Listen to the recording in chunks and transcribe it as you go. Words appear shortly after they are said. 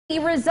The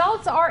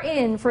results are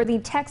in for the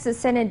Texas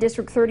Senate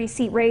District 30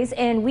 seat race,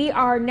 and we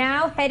are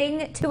now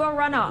heading to a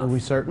runoff. We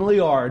certainly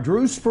are.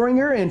 Drew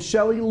Springer and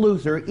Shelley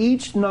Luther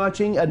each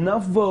notching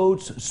enough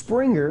votes.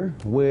 Springer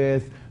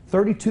with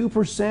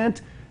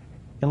 32%,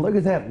 and look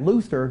at that,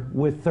 Luther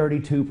with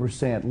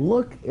 32%.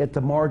 Look at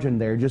the margin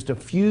there, just a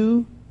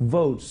few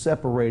votes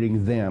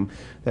separating them.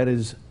 That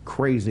is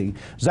crazy.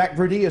 Zach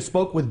Verdia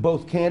spoke with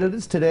both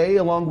candidates today,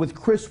 along with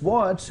Chris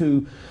Watts,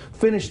 who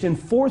finished in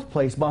 4th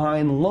place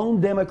behind lone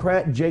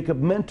Democrat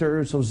Jacob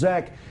Minter. So,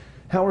 Zach,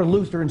 how are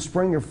Luther and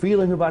Springer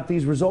feeling about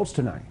these results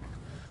tonight?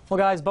 Well,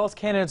 guys, both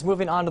candidates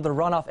moving on to the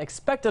runoff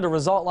expected a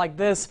result like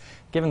this,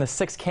 given the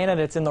 6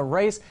 candidates in the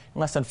race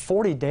in less than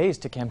 40 days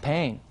to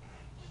campaign.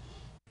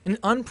 An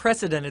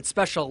unprecedented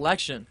special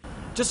election.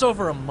 Just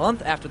over a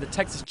month after the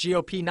Texas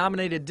GOP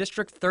nominated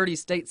District 30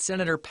 State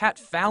Senator Pat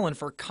Fallon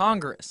for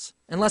Congress.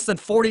 And less than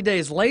 40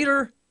 days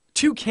later,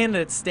 2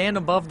 candidates stand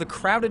above the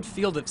crowded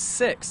field of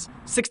 6.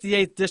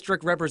 68th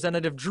District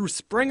Representative Drew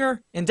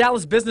Springer and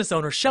Dallas business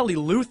owner Shelley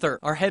Luther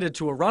are headed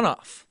to a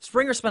runoff.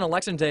 Springer spent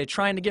Election Day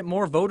trying to get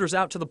more voters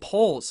out to the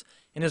polls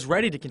and is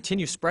ready to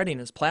continue spreading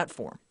his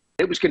platform.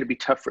 It was going to be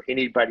tough for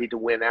anybody to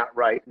win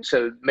outright. And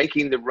so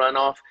making the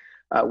runoff,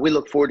 we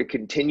look forward to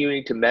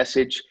continuing to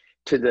message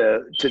to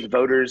the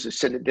voters of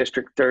Senate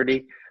District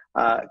 30,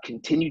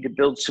 continue to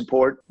build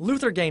support.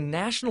 Luther gained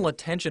national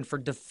attention for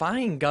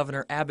defying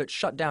Governor Abbott's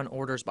shutdown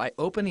orders by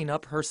opening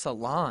up her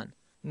salon.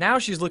 Now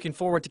she's looking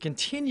forward to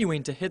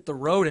continuing to hit the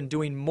road and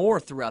doing more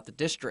throughout the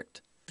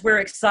district. We're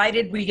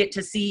excited we get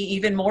to see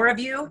even more of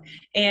you,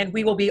 and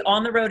we will be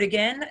on the road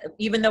again.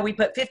 Even though we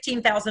put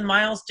 15,000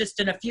 miles just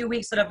in a few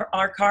weeks out of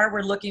our car,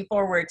 we're looking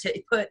forward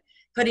to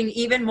putting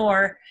even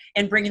more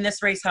and bringing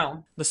this race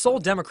home. The sole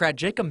Democrat,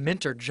 Jacob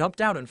Minter,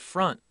 jumped out in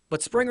front,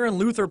 but Springer and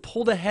Luther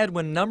pulled ahead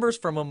when numbers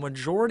from a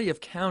majority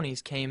of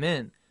counties came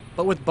in.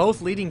 But with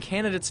both leading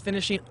candidates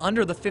finishing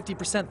under the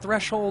 50%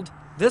 threshold,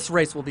 this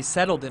race will be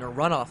settled in a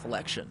runoff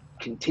election.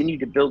 Continue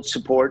to build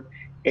support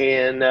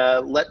and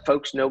let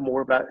folks know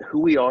more about who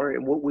we are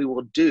and what we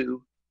will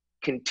do,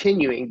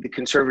 continuing the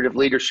conservative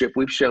leadership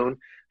we've shown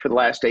for the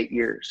last 8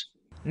 years.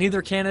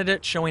 Neither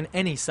candidate showing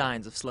any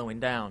signs of slowing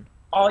down.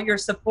 All your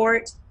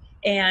support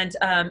and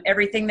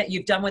everything that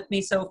you've done with me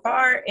so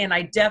far, and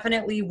I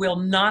definitely will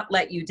not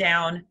let you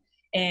down,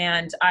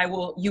 and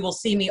you will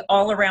see me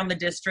all around the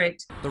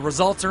district. The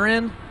results are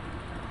in,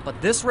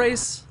 but this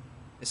race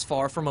is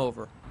far from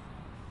over.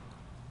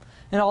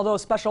 And although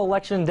Special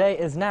Election Day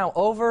is now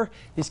over,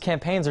 these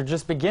campaigns are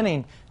just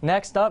beginning.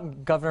 Next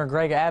up, Governor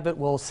Greg Abbott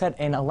will set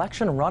an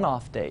election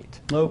runoff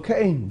date.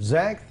 Okay,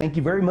 Zach, thank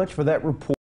you very much for that report.